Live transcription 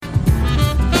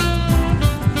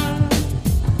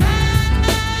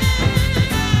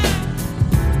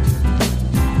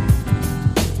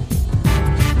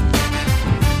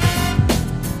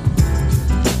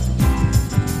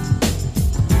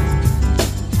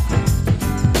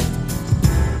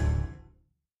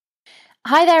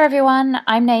Hi there, everyone.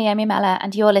 I'm Naomi Meller,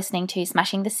 and you're listening to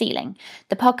Smashing the Ceiling,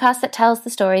 the podcast that tells the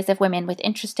stories of women with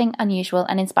interesting, unusual,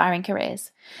 and inspiring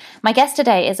careers. My guest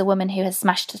today is a woman who has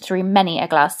smashed through many a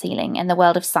glass ceiling in the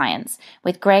world of science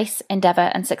with grace,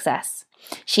 endeavour, and success.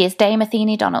 She is Dame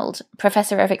Athene Donald,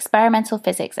 Professor of Experimental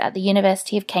Physics at the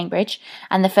University of Cambridge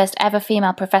and the first ever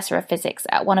female Professor of Physics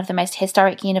at one of the most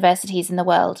historic universities in the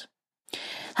world.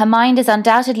 Her mind is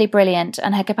undoubtedly brilliant,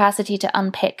 and her capacity to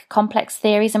unpick complex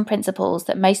theories and principles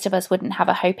that most of us wouldn't have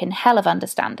a hope in hell of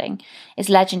understanding is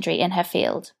legendary in her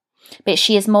field. But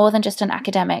she is more than just an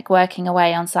academic working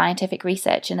away on scientific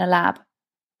research in a lab.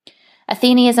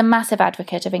 Athene is a massive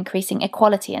advocate of increasing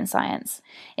equality in science.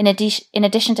 In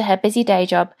addition to her busy day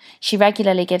job, she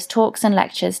regularly gives talks and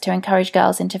lectures to encourage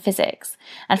girls into physics,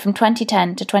 and from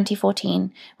 2010 to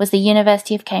 2014 was the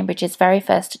University of Cambridge's very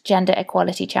first gender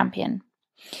equality champion.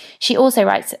 She also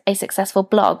writes a successful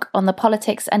blog on the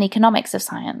politics and economics of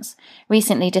science,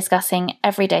 recently discussing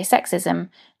everyday sexism,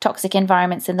 toxic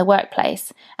environments in the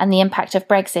workplace, and the impact of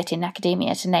Brexit in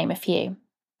academia, to name a few.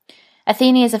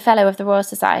 Athene is a Fellow of the Royal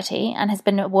Society and has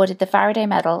been awarded the Faraday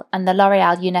Medal and the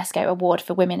L'Oréal UNESCO Award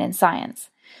for Women in Science.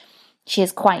 She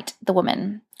is quite the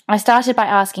woman. I started by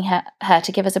asking her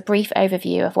to give us a brief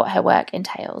overview of what her work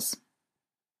entails.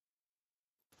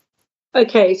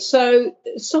 Okay, so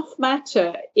soft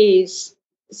matter is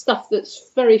stuff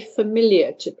that's very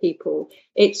familiar to people.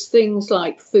 It's things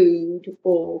like food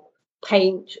or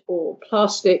paint or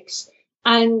plastics.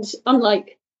 And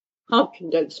unlike hard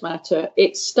condensed matter,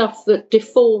 it's stuff that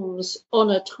deforms on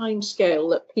a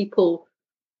timescale that people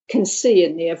can see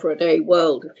in the everyday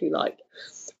world, if you like.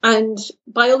 And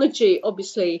biology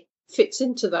obviously fits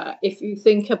into that. If you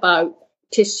think about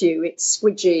tissue, it's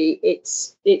squidgy,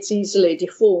 it's easily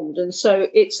deformed, and so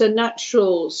it's a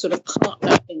natural sort of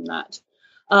partner in that.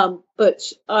 But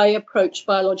I approach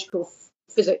biological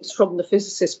physics from the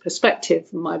physicist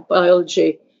perspective. My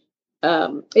biology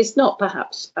is not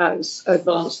perhaps as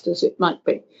advanced as it might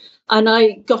be, and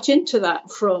I got into that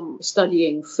from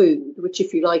studying food, which,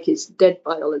 if you like, is dead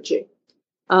biology.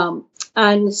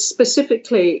 And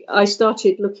specifically, I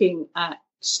started looking at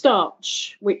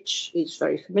starch, which is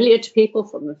very familiar to people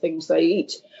from the things they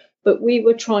eat. But we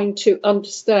were trying to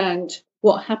understand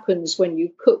what happens when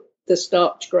you cook the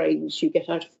starch grains you get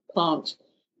out of the plant.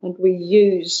 And we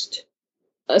used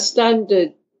a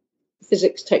standard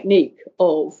physics technique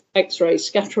of X-ray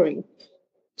scattering.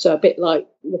 So a bit like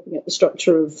looking at the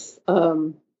structure of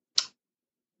the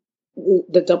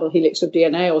double helix of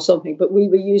DNA or something. But we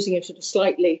were using it at a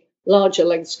slightly larger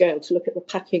length scale to look at the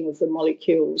packing of the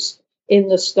molecules in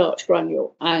the starch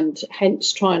granule, and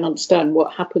hence try and understand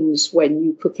what happens when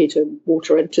you cook it and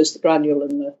water enters the granule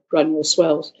and the granule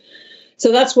swells.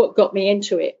 So that's what got me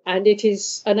into it. And it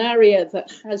is an area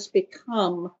that has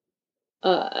become,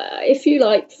 if you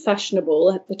like,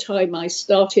 fashionable. At the time I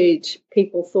started,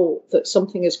 people thought that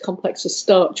something as complex as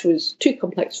starch was too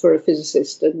complex for a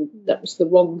physicist, and that was the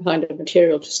wrong kind of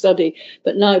material to study.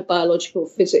 But now biological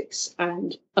physics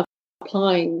and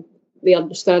applying the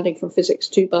understanding from physics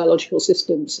to biological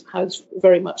systems has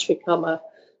very much become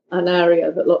an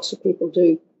area that lots of people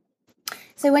do.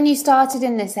 So when you started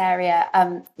in this area,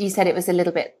 you said it was a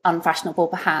little bit unfashionable,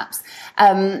 perhaps.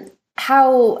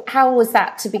 How was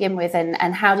that to begin with,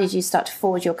 and how did you start to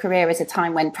forge your career at a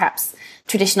time when perhaps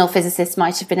traditional physicists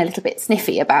might have been a little bit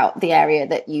sniffy about the area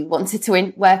that you wanted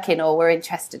to work in or were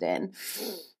interested in?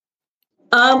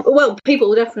 Well,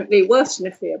 people definitely were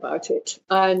sniffy about it.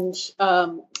 And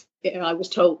I was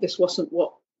told this wasn't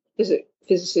what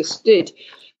physicists did,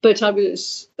 but I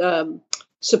was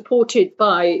supported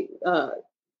by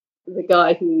the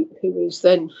guy who was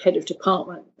then head of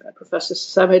department, Professor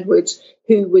Sam Edwards,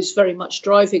 who was very much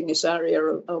driving this area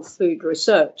of food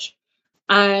research.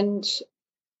 And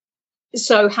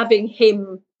so having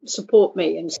him support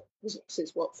me, and physics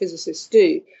is what physicists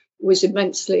do, was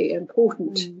immensely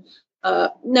important.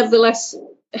 Nevertheless,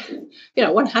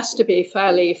 one has to be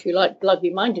fairly, if you like, bloody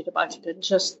minded about it and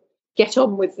just get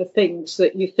on with the things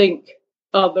that you think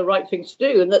are the right things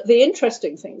to do and that the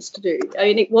interesting things to do. I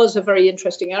mean, it was a very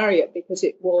interesting area because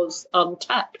it was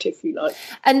untapped, if you like.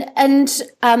 And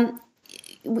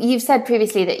you've said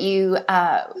previously that you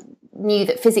knew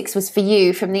that physics was for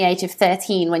you from the age of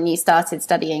 13 when you started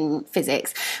studying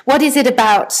physics. What is it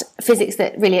about physics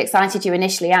that really excited you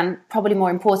initially, and probably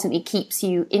more importantly keeps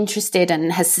you interested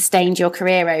and has sustained your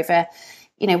career over,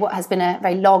 what has been a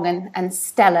very long and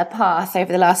stellar path over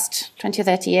the last 20 or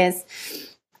 30 years?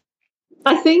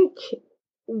 I think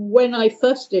when I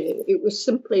first did it, it was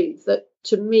simply that,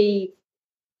 to me,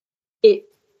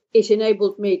 it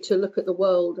enabled me to look at the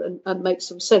world and make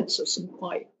some sense of some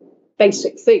quite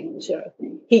basic things.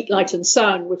 heat, light, and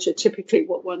sound, which are typically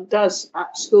what one does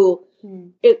at school.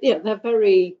 They're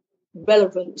very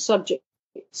relevant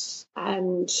subjects,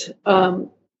 and I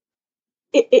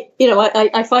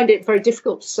find it very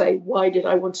difficult to say, why did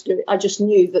I want to do it? I just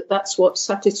knew that that's what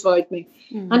satisfied me.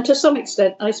 And to some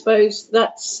extent, I suppose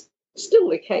that's still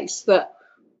the case, that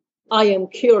I am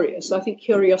curious. I think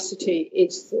curiosity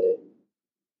is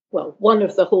one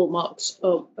of the hallmarks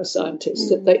of a scientist,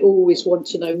 that they always want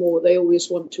to know more. They always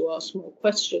want to ask more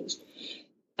questions.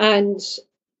 And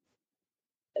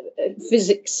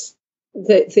physics,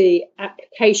 the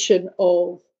application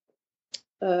of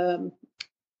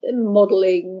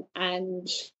modelling and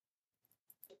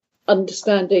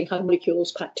understanding how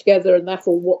molecules pack together, and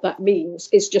therefore what that means,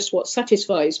 is just what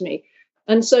satisfies me.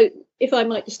 And so if I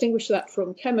might distinguish that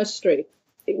from chemistry,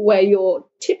 where you're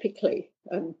typically,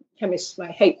 chemists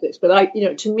may hate this, but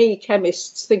to me,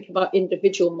 chemists think about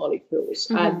individual molecules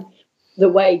and the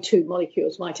way two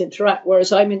molecules might interact,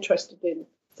 whereas I'm interested in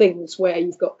things where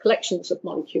you've got collections of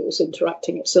molecules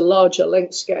interacting. It's a larger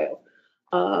length scale,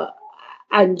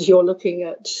 and you're looking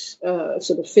at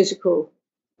sort of physical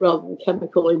rather than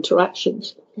chemical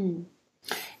interactions.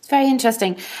 It's very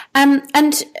interesting.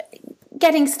 And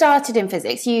getting started in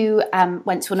physics, you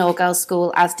went to an all-girls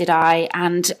school, as did I,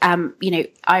 and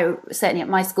I certainly at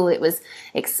my school it was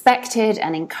expected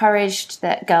and encouraged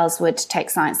that girls would take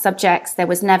science subjects. There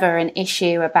was never an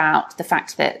issue about the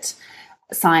fact that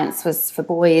science was for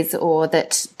boys, or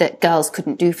that girls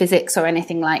couldn't do physics or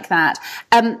anything like that.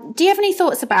 Do you have any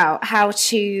thoughts about how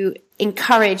to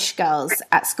encourage girls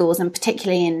at schools, and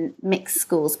particularly in mixed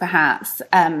schools perhaps,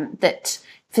 that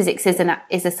physics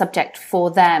is a subject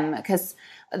for them? Because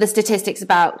the statistics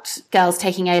about girls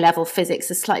taking A-level physics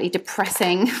are slightly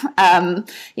depressing.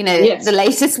 Yes. The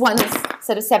latest one is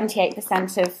sort of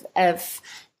 78% of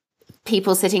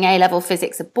people sitting A-level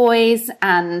physics are boys,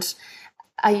 and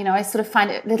I sort of find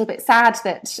it a little bit sad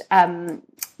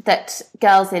that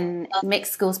girls in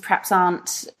mixed schools perhaps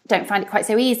don't find it quite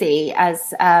so easy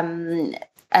as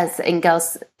in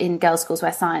girls schools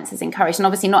where science is encouraged. And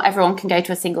obviously not everyone can go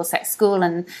to a single sex school,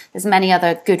 and there's many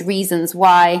other good reasons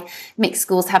why mixed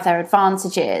schools have their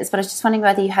advantages. But I was just wondering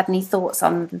whether you had any thoughts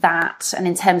on that, and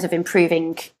in terms of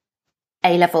improving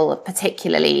A-level,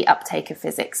 particularly uptake of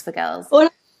physics for girls.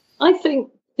 Well, I think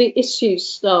the issues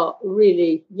start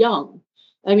really young.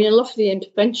 I mean, a lot of the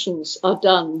interventions are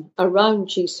done around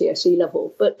GCSE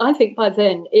level, but I think by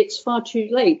then it's far too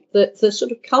late. That the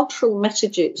sort of cultural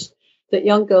messages that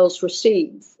young girls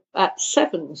receive at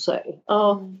 7, say,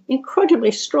 are incredibly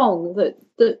strong. That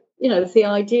the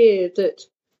idea that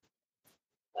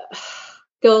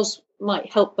girls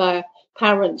might help their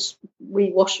parents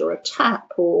rewasher a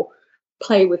tap or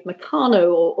play with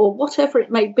Meccano or whatever it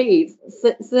may be,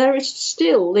 that there is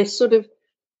still this sort of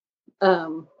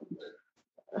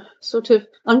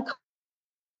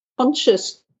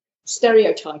unconscious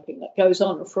stereotyping that goes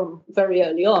on from very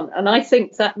early on. And I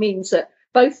think that means that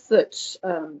both that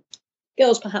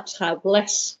girls perhaps have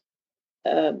less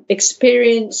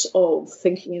experience of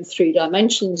thinking in 3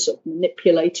 dimensions, of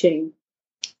manipulating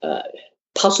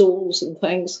puzzles and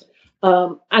things,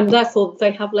 and therefore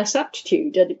they have less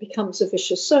aptitude, and it becomes a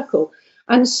vicious circle.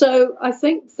 And so I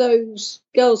think those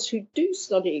girls who do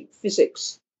study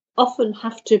physics often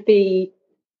have to be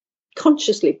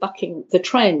consciously bucking the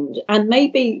trend. And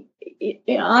maybe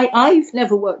I've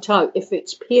never worked out if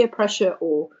it's peer pressure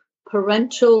or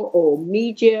parental or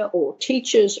media or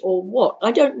teachers or what.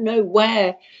 I don't know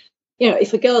where,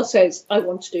 if a girl says, I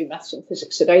want to do maths and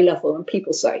physics at A-level, and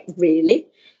people say, really?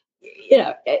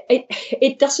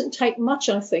 It doesn't take much,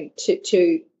 I think,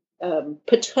 to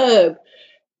perturb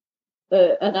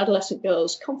an adolescent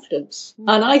girl's confidence.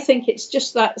 And I think it's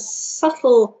just that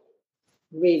subtle,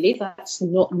 really, that's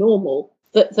not normal,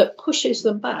 that pushes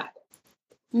them back.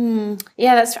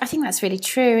 Yeah, I think that's really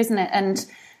true, isn't it? And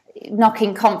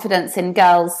knocking confidence in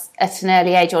girls at an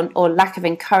early age, or lack of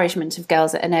encouragement of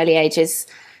girls at an early age is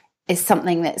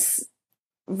something that's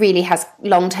really has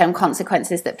long-term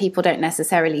consequences that people don't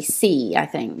necessarily see, I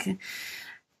think.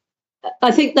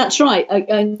 I think that's right.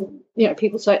 And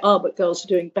people say, but girls are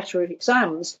doing better at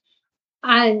exams.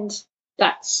 And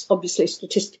that's obviously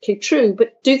statistically true,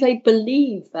 but do they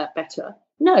believe that better?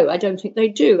 No, I don't think they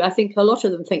do. I think a lot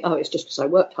of them think, it's just because I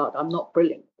worked hard, I'm not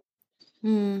brilliant.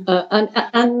 And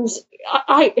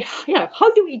I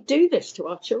how do we do this to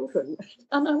our children?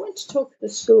 And I went to talk at the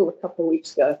school a couple of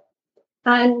weeks ago,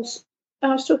 and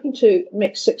I was talking to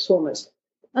mixed sixth formers,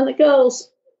 and the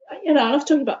girls, I was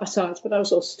talking about my science, but I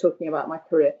was also talking about my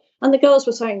career. And the girls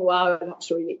were saying, wow,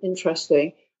 that's really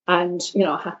interesting. And,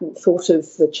 I hadn't thought of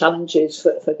the challenges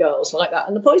for girls like that.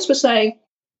 And the boys were saying,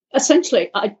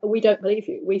 essentially, we don't believe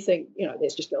you. We think,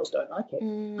 there's just girls don't like it.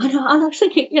 And I was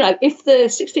thinking, if the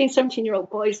 16, 17-year-old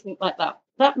boys think like that,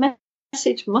 that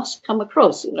message must come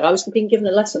across. I was being given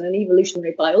a lesson in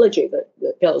evolutionary biology that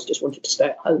girls just wanted to stay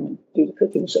at home and do the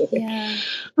cooking sort of thing. Yeah.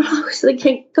 And I was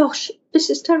thinking, gosh, this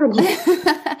is terrible.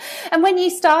 And when you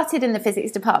started in the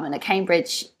physics department at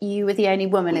Cambridge, you were the only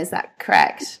woman, is that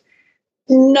correct?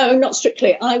 No, not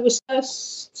strictly. I was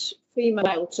first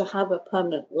female to have a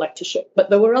permanent lectureship, but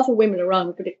there were other women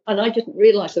around, and I didn't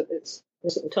realise that this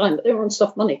at the time, but they were on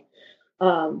soft money.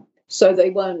 So they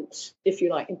weren't, if you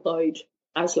like, employed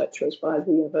as lecturers by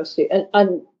the university.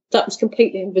 And that was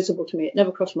completely invisible to me. It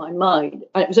never crossed my mind.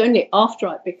 And it was only after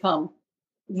I'd become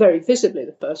very visibly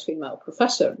the first female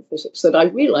professor in physics that I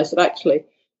realised that actually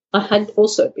I had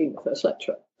also been the first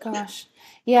lecturer. Gosh.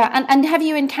 Yeah. And have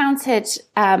you encountered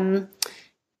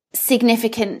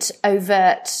significant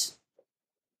overt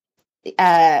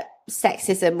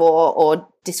sexism or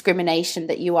discrimination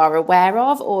that you are aware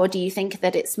of, or do you think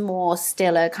that it's more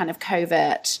still a kind of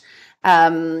covert?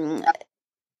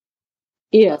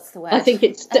 What's the word? I think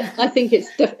it's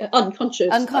unconscious.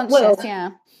 Unconscious, well,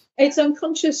 yeah. It's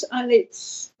unconscious and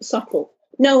it's subtle.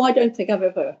 No, I don't think I've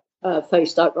ever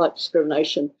faced outright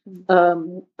discrimination.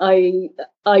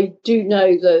 I do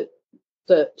know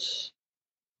that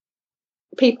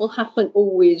people haven't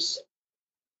always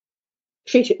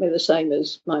treated me the same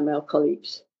as my male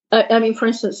colleagues. I mean, for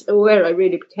instance, where I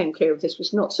really became clear of this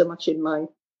was not so much in my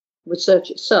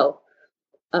research itself,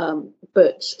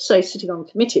 but say sitting on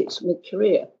committees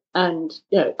mid-career and,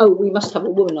 we must have a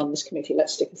woman on this committee,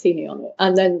 let's stick Athene on it.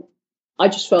 And then I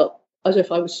just felt as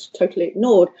if I was totally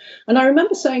ignored. And I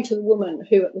remember saying to the woman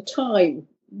who at the time,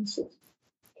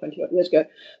 20 years ago,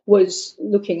 was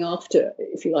looking after,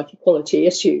 if you like, equality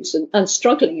issues and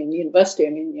struggling in the university,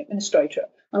 the administrator.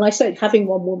 And I said, having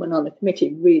one woman on the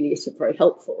committee really isn't very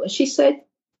helpful. And she said,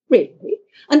 really?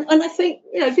 And I think,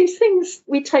 these things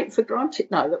we take for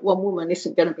granted now, that one woman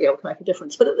isn't going to be able to make a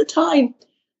difference. But at the time,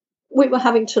 we were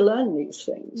having to learn these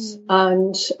things.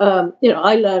 And,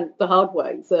 I learned the hard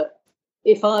way that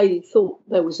if I thought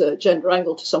there was a gender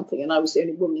angle to something and I was the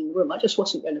only woman in the room, I just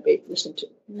wasn't going to be listened to.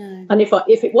 No. And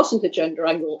if it wasn't a gender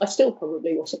angle, I still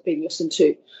probably wasn't being listened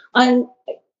to. And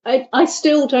I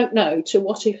still don't know to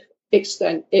what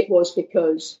extent it was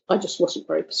because I just wasn't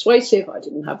very persuasive, I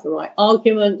didn't have the right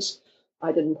arguments,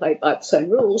 I didn't play by the same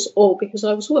rules, or because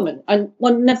I was a woman. And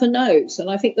one never knows. And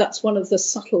I think that's one of the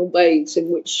subtle ways in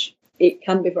which it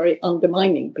can be very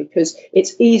undermining, because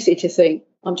it's easy to think,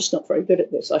 I'm just not very good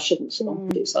at this, I shouldn't sit on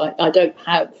this, I don't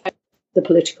have the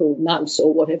political nous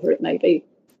or whatever it may be.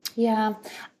 Yeah.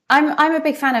 I'm a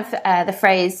big fan of the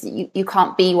phrase, you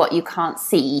can't be what you can't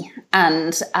see.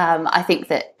 And I think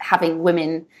that having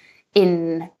women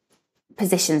in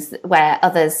positions where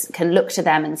others can look to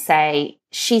them and say,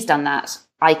 she's done that,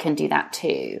 I can do that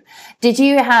too. Did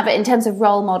you have, in terms of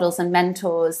role models and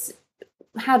mentors,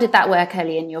 how did that work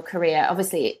early in your career?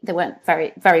 Obviously, there weren't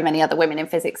very, very many other women in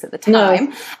physics at the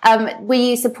time. No. Were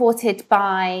you supported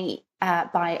by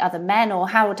other men, or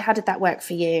how did that work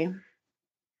for you?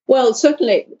 Well,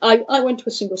 certainly, I went to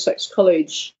a single-sex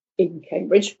college in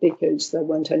Cambridge because there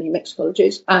weren't any mixed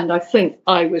colleges, and I think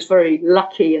I was very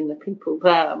lucky in the people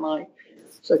there. My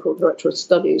so-called director of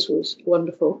studies was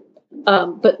wonderful.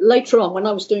 But later on, when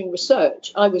I was doing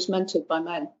research, I was mentored by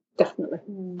men, definitely.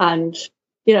 And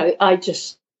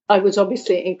I was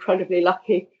obviously incredibly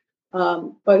lucky.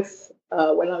 Both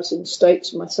when I was in the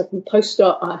States, my second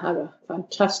postdoc, I had a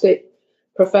fantastic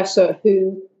professor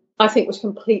who I think was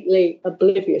completely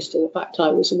oblivious to the fact I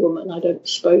was a woman. I don't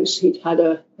suppose he'd had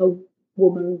a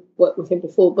woman work with him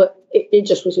before, but it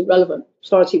just was irrelevant. As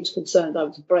far as he was concerned, I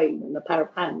was a brain and a pair of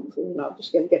hands, and I was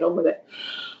just going to get on with it.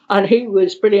 And he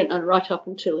was brilliant, and right up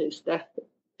until his death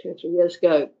 2 or 3 years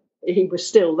ago, he was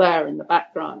still there in the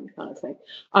background kind of thing.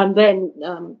 And then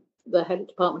the head of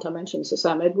department I mentioned, Sir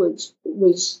Sam Edwards,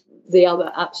 was the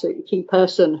other absolutely key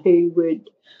person who would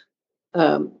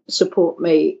support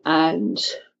me and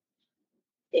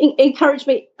encourage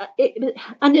me.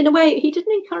 And in a way, he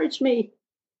didn't encourage me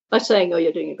by saying, oh,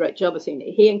 you're doing a great job, Athene.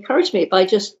 He encouraged me by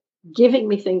just giving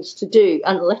me things to do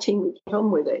and letting me get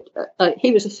on with it.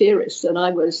 He was a theorist and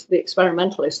I was the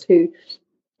experimentalist who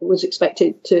was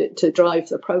expected to drive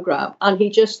the program, and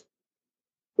he just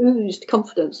oozed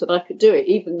confidence that I could do it,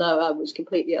 even though I was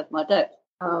completely out of my depth.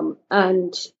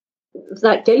 And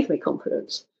that gave me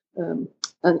confidence.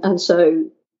 And so,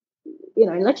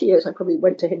 in later years, I probably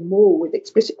went to him more with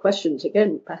explicit questions,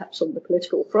 again, perhaps on the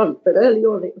political front. But early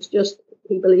on, it was just,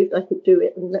 he believed I could do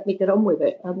it and let me get on with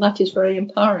it. And that is very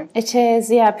empowering. It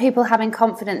is, yeah. People having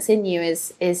confidence in you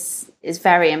is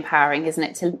very empowering, isn't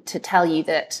it? To tell you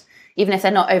that even if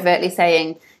they're not overtly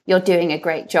saying you're doing a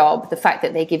great job, the fact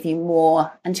that they give you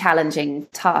more and challenging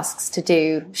tasks to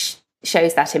do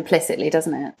shows that implicitly,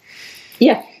 doesn't it?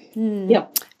 Yeah. Yeah.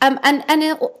 And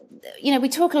you know, we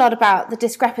talk a lot about the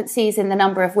discrepancies in the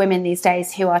number of women these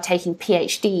days who are taking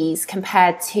PhDs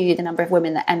compared to the number of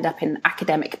women that end up in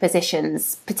academic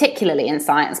positions, particularly in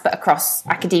science, but across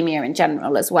academia in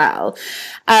general as well.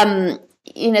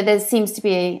 You know, there seems to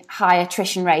be a high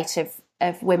attrition rate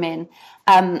of women.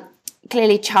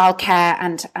 Clearly, childcare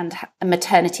and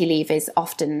maternity leave is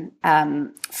often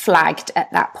flagged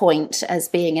at that point as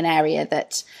being an area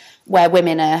where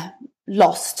women are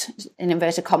lost, in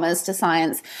inverted commas, to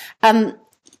science.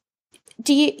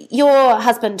 Your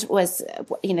husband was,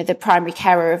 you know, the primary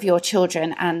carer of your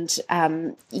children, and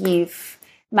you've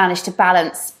managed to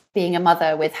balance being a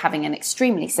mother with having an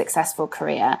extremely successful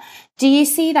career. Do you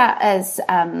see that as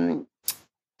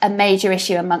a major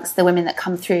issue amongst the women that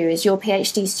come through as your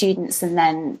PhD students and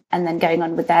then going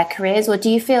on with their careers, or do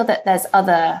you feel that there's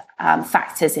other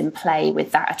factors in play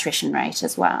with that attrition rate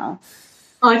as well?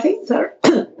 I think there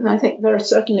are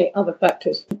certainly other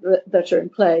factors that are in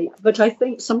play, but I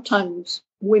think sometimes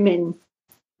women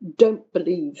don't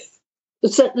believe,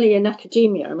 certainly in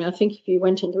academia. I mean, I think if you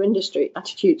went into industry,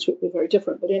 attitudes would be very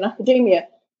different. But in academia,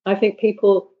 I think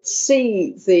people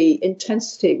see the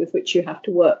intensity with which you have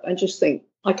to work and just think,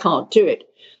 I can't do it.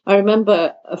 I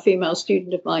remember a female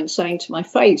student of mine saying to my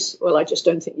face, well, I just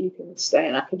don't think you can stay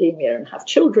in academia and have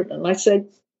children. And I said,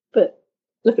 but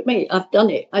look at me, I've done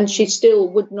it. And she still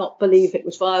would not believe it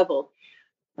was viable.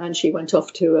 And she went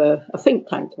off to a think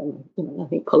tank. And you know, I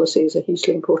think policy is a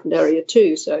hugely important area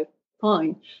too, so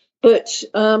fine. But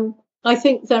I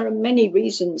think there are many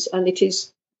reasons, and it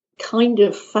is kind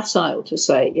of facile to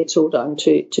say it's all down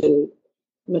to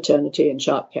maternity and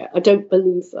childcare. I don't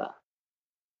believe that.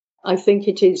 I think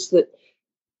it is that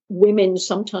women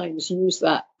sometimes use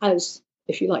that as,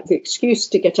 if you like, the excuse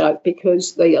to get out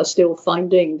because they are still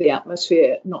finding the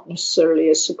atmosphere not necessarily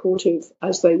as supportive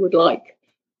as they would like.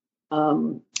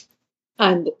 And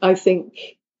I think,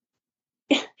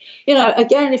 you know,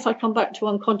 again, if I come back to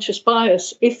unconscious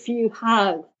bias, if you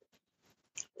have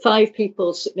 5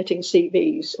 people submitting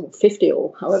CVs, or 50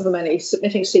 or however many,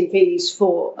 submitting CVs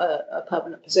for a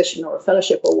permanent position or a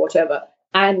fellowship or whatever,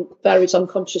 and there is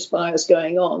unconscious bias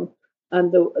going on,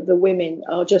 and the women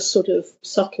are just sort of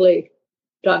subtly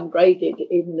downgraded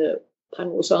in the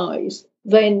panel's eyes,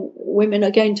 then women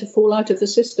are going to fall out of the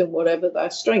system, whatever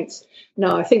their strengths.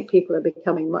 Now, I think people are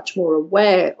becoming much more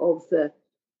aware of the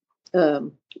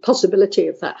possibility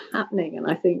of that happening, and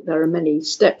I think there are many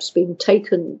steps being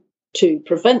taken to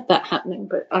prevent that happening.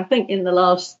 But I think in the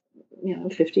last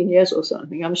 15 years or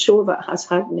something, I'm sure that has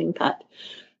had an impact.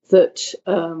 That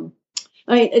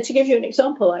I mean, to give you an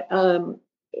example,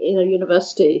 in a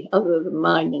university other than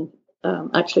mine,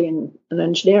 and actually in an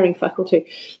engineering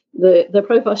faculty, the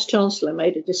Pro-Vice Chancellor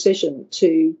made a decision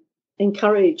to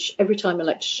encourage, every time a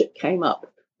lectureship came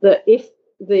up, that if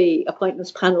the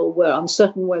appointments panel were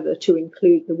uncertain whether to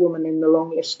include the woman in the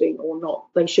long listing or not,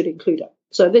 they should include her.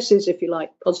 So this is, if you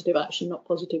like, positive action, not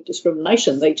positive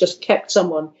discrimination. They just kept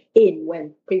someone in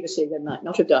when previously they might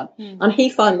not have done. And he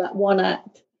found that one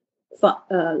act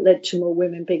led to more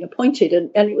women being appointed.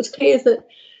 And it was clear that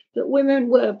women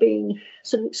were being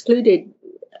sort of excluded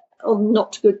on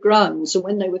not good grounds. And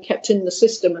when they were kept in the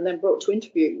system and then brought to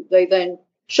interview, they then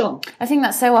shone. I think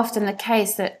that's so often the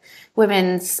case, that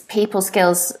women's people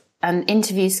skills and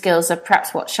interview skills are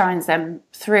perhaps what shines them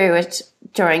through it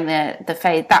during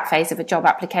that phase of a job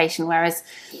application. Whereas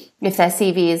if their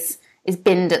CV is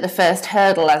binned at the first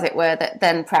hurdle, as it were, that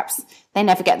then perhaps they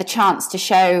never get the chance to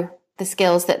show the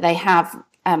skills that they have.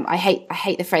 I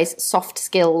hate the phrase soft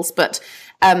skills, but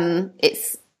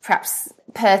it's perhaps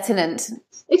pertinent.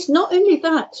 It's not only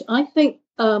that. I think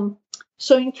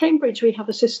so. In Cambridge, we have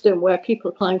a system where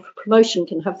people applying for promotion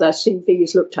can have their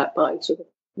CVs looked at by sort of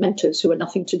mentors who are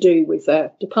nothing to do with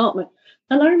their department.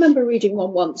 And I remember reading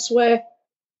one once where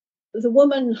the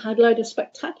woman had led a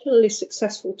spectacularly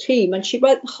successful team, and she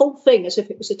wrote the whole thing as if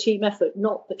it was a team effort,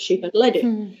 not that she had led it.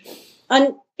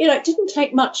 And it didn't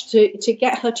take much to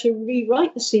get her to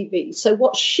rewrite the CV. So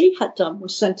what she had done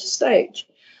was centre stage.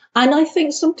 And I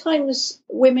think sometimes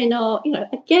women are,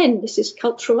 again, this is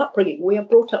cultural upbringing. We are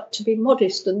brought up to be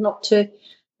modest and not to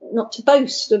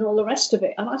boast and all the rest of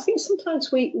it. And I think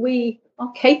sometimes we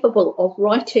are capable of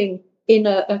writing in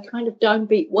a kind of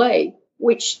downbeat way,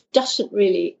 which doesn't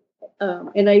really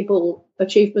enable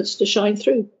achievements to shine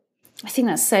through. I think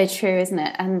that's so true, isn't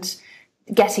it? And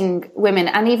getting women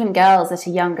and even girls at a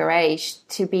younger age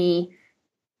to be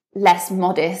less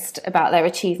modest about their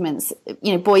achievements.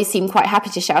 You know, boys seem quite happy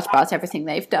to shout about everything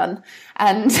they've done,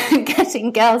 and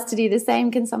getting girls to do the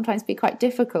same can sometimes be quite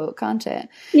difficult, can't it?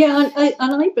 Yeah, and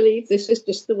I believe this is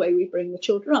just the way we bring the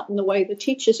children up and the way the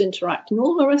teachers interact and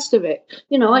all the rest of it.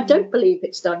 You know, I don't believe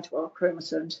it's down to our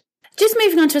chromosomes. Just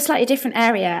moving on to a slightly different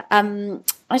area, I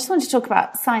just want to talk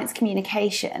about science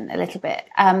communication a little bit.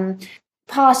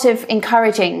 Part of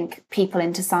encouraging people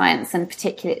into science, and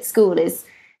particularly at school, is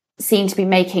seen to be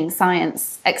making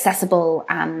science accessible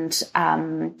and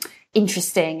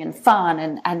interesting and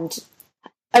fun and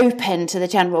open to the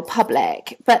general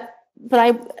public. But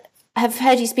I have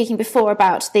heard you speaking before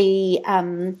about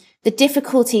the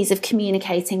difficulties of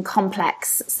communicating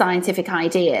complex scientific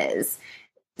ideas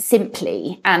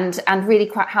simply, and really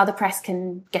quite how the press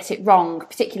can get it wrong,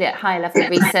 particularly at higher level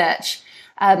research.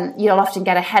 You'll often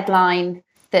get a headline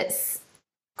that's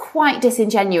quite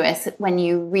disingenuous when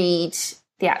you read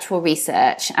the actual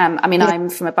research. I'm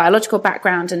from a biological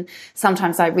background, and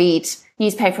sometimes I read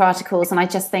newspaper articles and I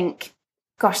just think,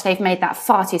 gosh, they've made that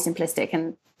far too simplistic,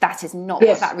 and that is not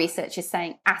what that research is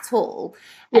saying at all.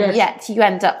 And yet you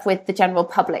end up with the general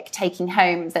public taking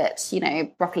home that, you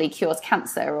know, broccoli cures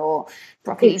cancer, or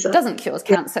broccoli doesn't cure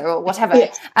cancer, or whatever.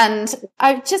 And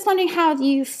I'm just wondering how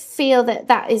you feel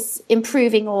that is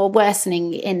improving or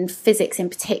worsening in physics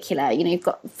in particular. You know, you've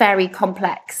got very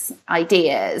complex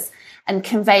ideas, and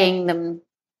conveying them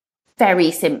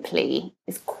very simply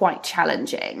is quite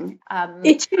challenging.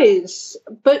 It is,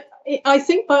 but I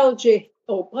think biology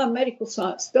or biomedical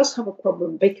science does have a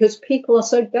problem, because people are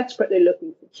so desperately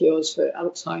looking for cures for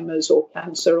Alzheimer's or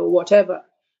cancer or whatever.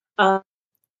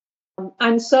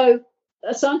 And so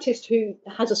a scientist who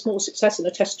has a small success in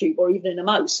a test tube or even in a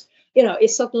mouse, you know,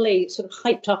 is suddenly sort of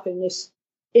hyped up in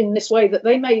this way that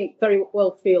they may very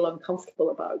well feel uncomfortable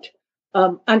about.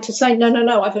 And to say,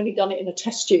 no, I've only done it in a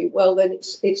test tube, well, then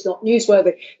it's not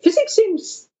newsworthy. Physics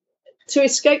seems to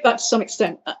escape that to some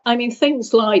extent. I mean,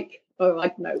 things like, I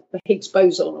don't know, the Higgs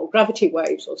boson or gravity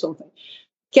waves or something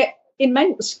get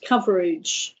immense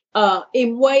coverage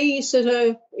in ways that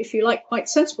are, if you like, quite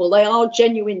sensible. They are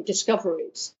genuine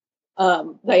discoveries.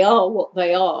 They are what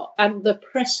they are, and the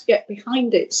press get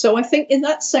behind it. So I think in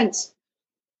that sense,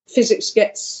 physics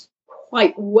gets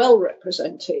quite well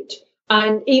represented.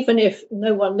 And even if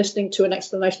no one listening to an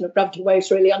explanation of gravity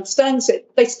waves really understands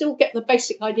it, they still get the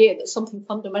basic idea that something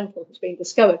fundamental has been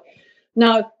discovered.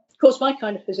 Now, of course, my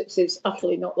kind of physics is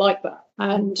utterly not like that.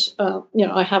 And,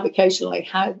 I have occasionally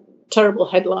had terrible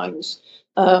headlines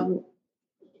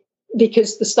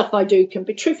because the stuff I do can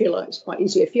be trivialized quite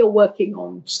easily. If you're working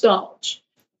on starch,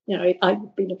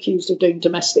 I've been accused of doing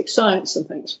domestic science and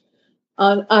things.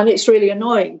 And it's really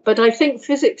annoying. But I think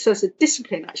physics as a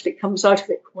discipline actually comes out of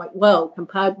it quite well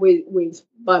compared with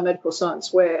biomedical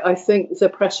science, where I think the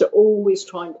press are always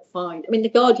trying to find. I mean, The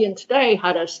Guardian today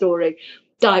had a story,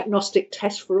 diagnostic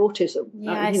test for autism.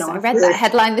 Yeah, I read that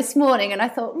headline this morning and I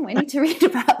thought, I need to read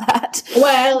about that.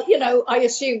 Well, I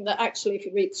assume that actually if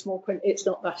you read small print, it's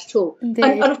not that at all.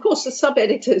 And of course, the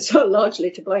sub-editors are largely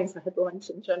to blame for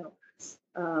headlines in general.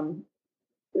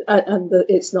 And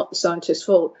it's not the scientist's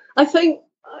fault. I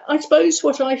suppose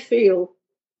what I feel,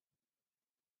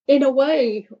 in a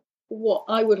way, what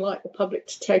I would like the public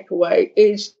to take away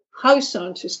is how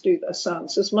scientists do their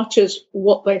science as much as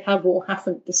what they have or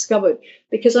haven't discovered.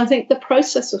 Because I think the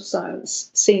process of science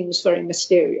seems very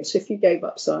mysterious. If you gave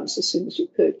up science as soon as you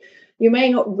could, you may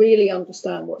not really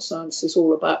understand what science is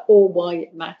all about or why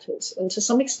it matters. And to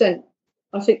some extent,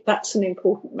 I think that's an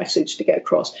important message to get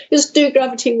across. Do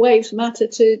gravity waves matter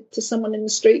to someone in the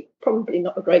street? Probably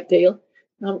not a great deal.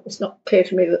 It's not clear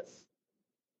to me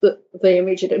that the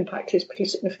immediate impact is pretty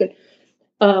significant.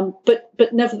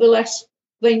 But nevertheless,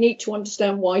 they need to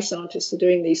understand why scientists are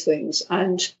doing these things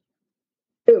and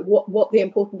what the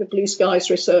importance of blue skies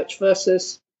research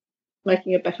versus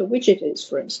making a better widget is,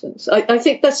 for instance. I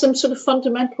think there's some sort of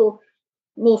fundamental,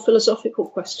 more philosophical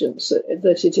questions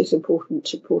that it is important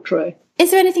to portray.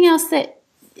 Is there anything else that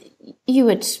you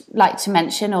would like to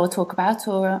mention or talk about,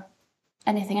 or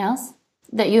anything else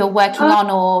that you're working on,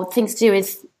 or things to do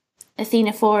with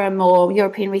Athena Forum or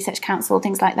European Research Council,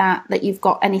 things like that you've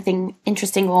got anything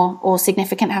interesting or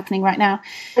significant happening right now?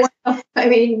 Well, I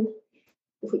mean,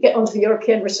 if we get onto the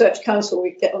European Research Council,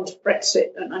 we get onto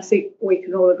Brexit, and I think we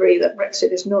can all agree that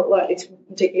Brexit is not likely to be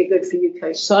particularly good for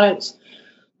UK science.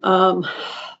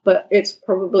 But it's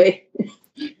probably,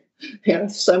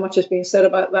 so much has been said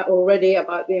about that already,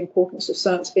 about the importance of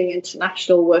science being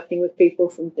international, working with people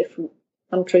from different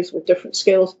countries with different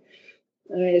skills.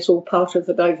 I mean, it's all part of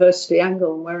the diversity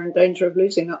angle, and we're in danger of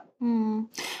losing that.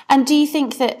 And do you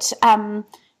think that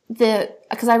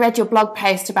because I read your blog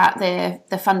post about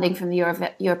the funding from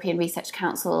the European Research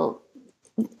Council,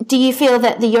 do you feel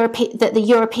that the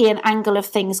European angle of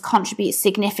things contributes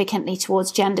significantly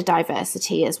towards gender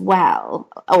diversity as well,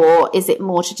 or is it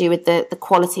more to do with the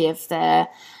quality of the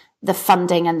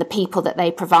funding and the people that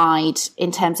they provide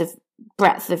in terms of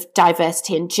breadth of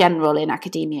diversity in general in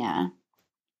academia?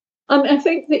 I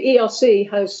think the ERC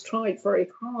has tried very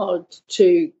hard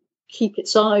to keep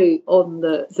its eye on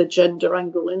the gender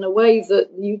angle in a way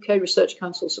that the UK Research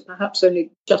Councils are perhaps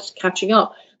only just catching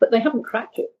up, but they haven't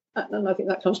cracked it. And I think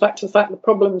that comes back to the fact that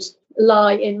problems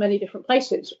lie in many different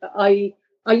places. I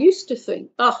used to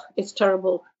think, it's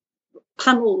terrible.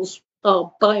 Panels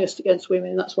are biased against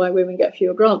women. That's why women get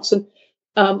fewer grants. And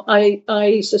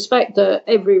I suspect that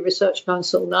every research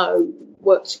council now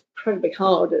works incredibly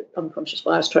hard at unconscious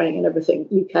bias training and everything,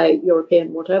 UK,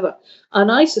 European, whatever. And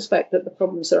I suspect that the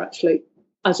problems are actually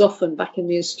as often back in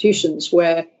the institutions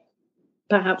where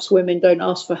perhaps women don't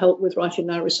ask for help with writing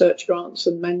their research grants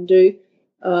and men do.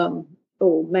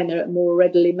 Or men are more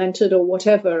readily mentored or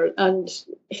whatever. And,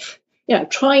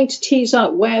 trying to tease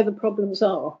out where the problems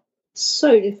are,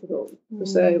 so difficult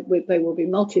because they will be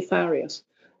multifarious.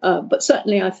 But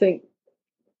certainly I think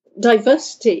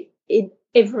diversity in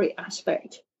every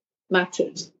aspect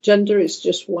matters. Gender is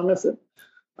just one of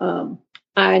them.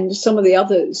 And some of the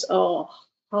others are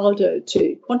harder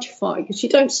to quantify because you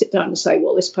don't sit down and say,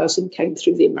 well, this person came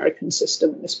through the American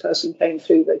system and this person came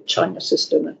through the China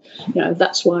system, and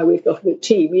that's why we've got a good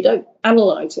team. You don't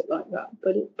analyse it like that,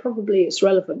 but it probably is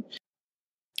relevant.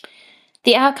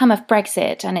 The outcome of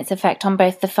Brexit and its effect on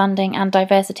both the funding and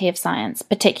diversity of science,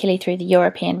 particularly through the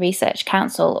European Research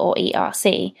Council, or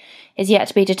ERC, is yet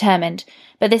to be determined,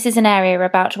 but this is an area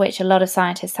about which a lot of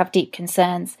scientists have deep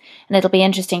concerns, and it'll be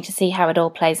interesting to see how it all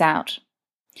plays out.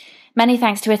 Many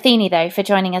thanks to Athene, though, for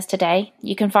joining us today.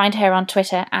 You can find her on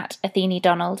Twitter at Athene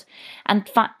Donald, and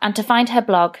to find her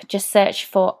blog, just search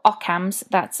for Occams,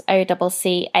 that's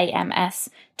OCCAMS,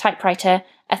 typewriter,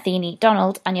 Athene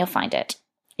Donald, and you'll find it.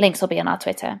 Links will be on our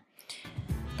Twitter.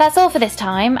 That's all for this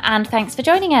time, and thanks for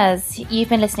joining us. You've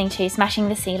been listening to Smashing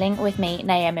the Ceiling with me,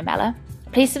 Naomi Mella.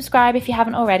 Please subscribe if you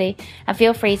haven't already, and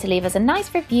feel free to leave us a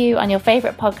nice review on your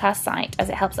favourite podcast site as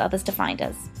it helps others to find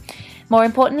us. More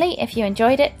importantly, if you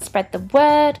enjoyed it, spread the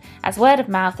word, as word of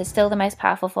mouth is still the most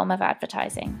powerful form of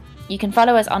advertising. You can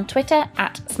follow us on Twitter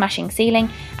at Smashing Ceiling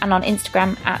and on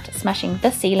Instagram at Smashing the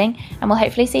Ceiling, and we'll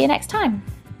hopefully see you next time.